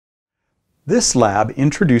This lab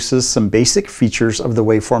introduces some basic features of the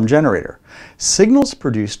waveform generator. Signals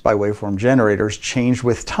produced by waveform generators change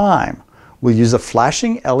with time. We'll use a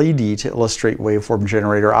flashing LED to illustrate waveform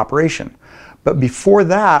generator operation. But before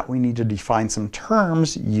that, we need to define some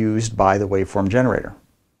terms used by the waveform generator.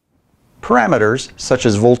 Parameters, such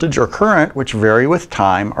as voltage or current, which vary with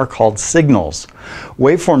time, are called signals.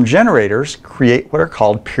 Waveform generators create what are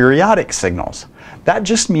called periodic signals. That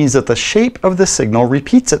just means that the shape of the signal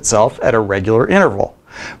repeats itself at a regular interval.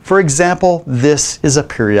 For example, this is a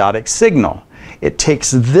periodic signal. It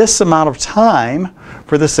takes this amount of time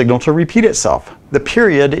for the signal to repeat itself. The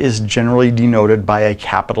period is generally denoted by a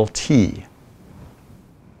capital T.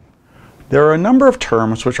 There are a number of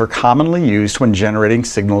terms which are commonly used when generating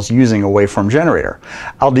signals using a waveform generator.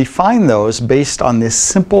 I'll define those based on this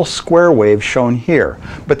simple square wave shown here,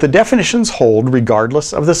 but the definitions hold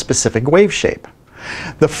regardless of the specific wave shape.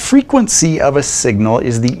 The frequency of a signal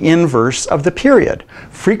is the inverse of the period.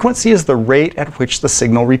 Frequency is the rate at which the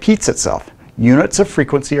signal repeats itself. Units of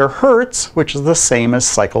frequency are hertz, which is the same as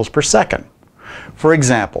cycles per second. For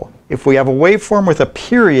example, if we have a waveform with a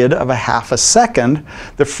period of a half a second,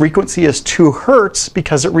 the frequency is 2 hertz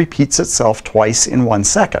because it repeats itself twice in 1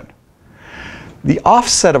 second. The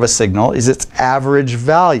offset of a signal is its average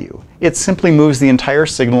value. It simply moves the entire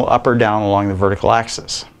signal up or down along the vertical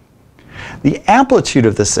axis. The amplitude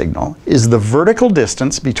of the signal is the vertical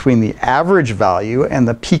distance between the average value and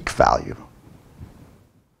the peak value.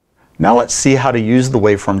 Now let's see how to use the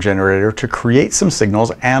waveform generator to create some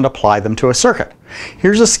signals and apply them to a circuit.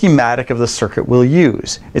 Here's a schematic of the circuit we'll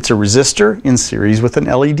use. It's a resistor in series with an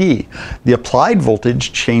LED. The applied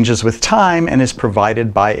voltage changes with time and is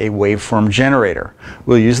provided by a waveform generator.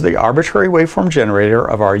 We'll use the arbitrary waveform generator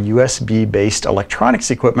of our USB-based electronics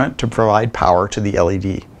equipment to provide power to the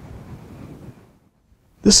LED.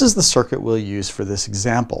 This is the circuit we'll use for this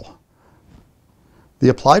example. The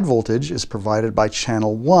applied voltage is provided by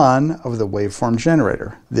channel 1 of the waveform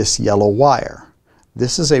generator, this yellow wire.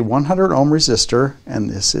 This is a 100 ohm resistor and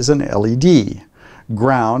this is an LED.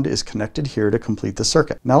 Ground is connected here to complete the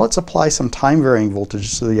circuit. Now let's apply some time varying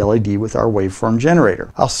voltage to the LED with our waveform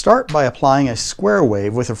generator. I'll start by applying a square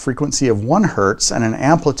wave with a frequency of 1 hertz and an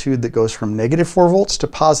amplitude that goes from -4 volts to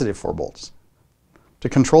 +4 volts. To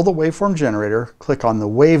control the waveform generator, click on the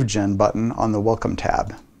WaveGen button on the Welcome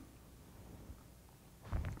tab.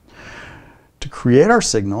 To create our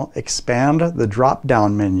signal, expand the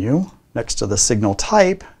drop-down menu next to the signal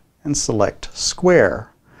type and select Square.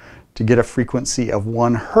 To get a frequency of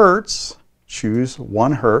 1 hertz, choose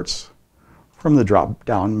 1 hertz from the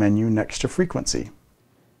drop-down menu next to Frequency.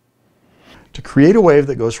 To create a wave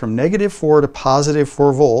that goes from -4 to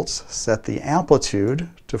 +4 volts, set the amplitude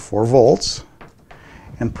to 4 volts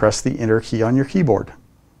and press the Enter key on your keyboard.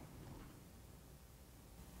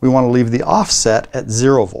 We want to leave the offset at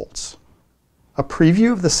 0 volts. A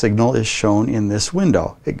preview of the signal is shown in this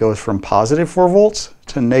window. It goes from +4 volts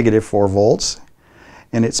to -4 volts,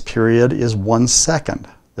 and its period is 1 second.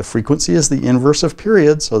 The frequency is the inverse of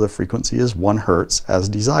period, so the frequency is 1 hertz as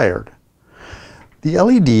desired. The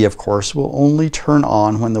LED, of course, will only turn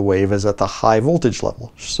on when the wave is at the high voltage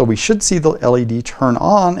level. So we should see the LED turn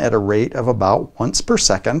on at a rate of about once per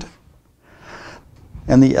second,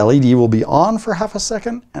 and the LED will be on for half a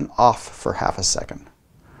second and off for half a second.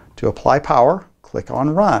 To apply power, click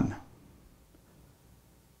on Run.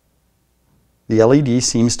 The LED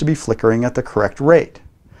seems to be flickering at the correct rate.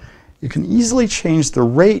 You can easily change the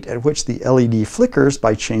rate at which the LED flickers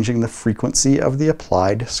by changing the frequency of the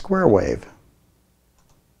applied square wave.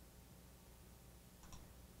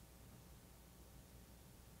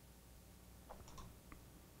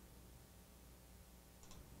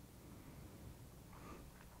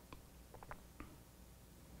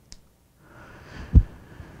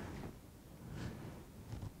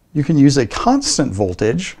 You can use a constant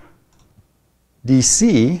voltage,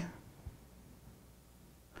 DC,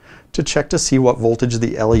 to check to see what voltage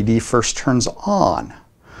the LED first turns on.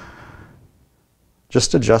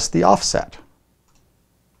 Just adjust the offset.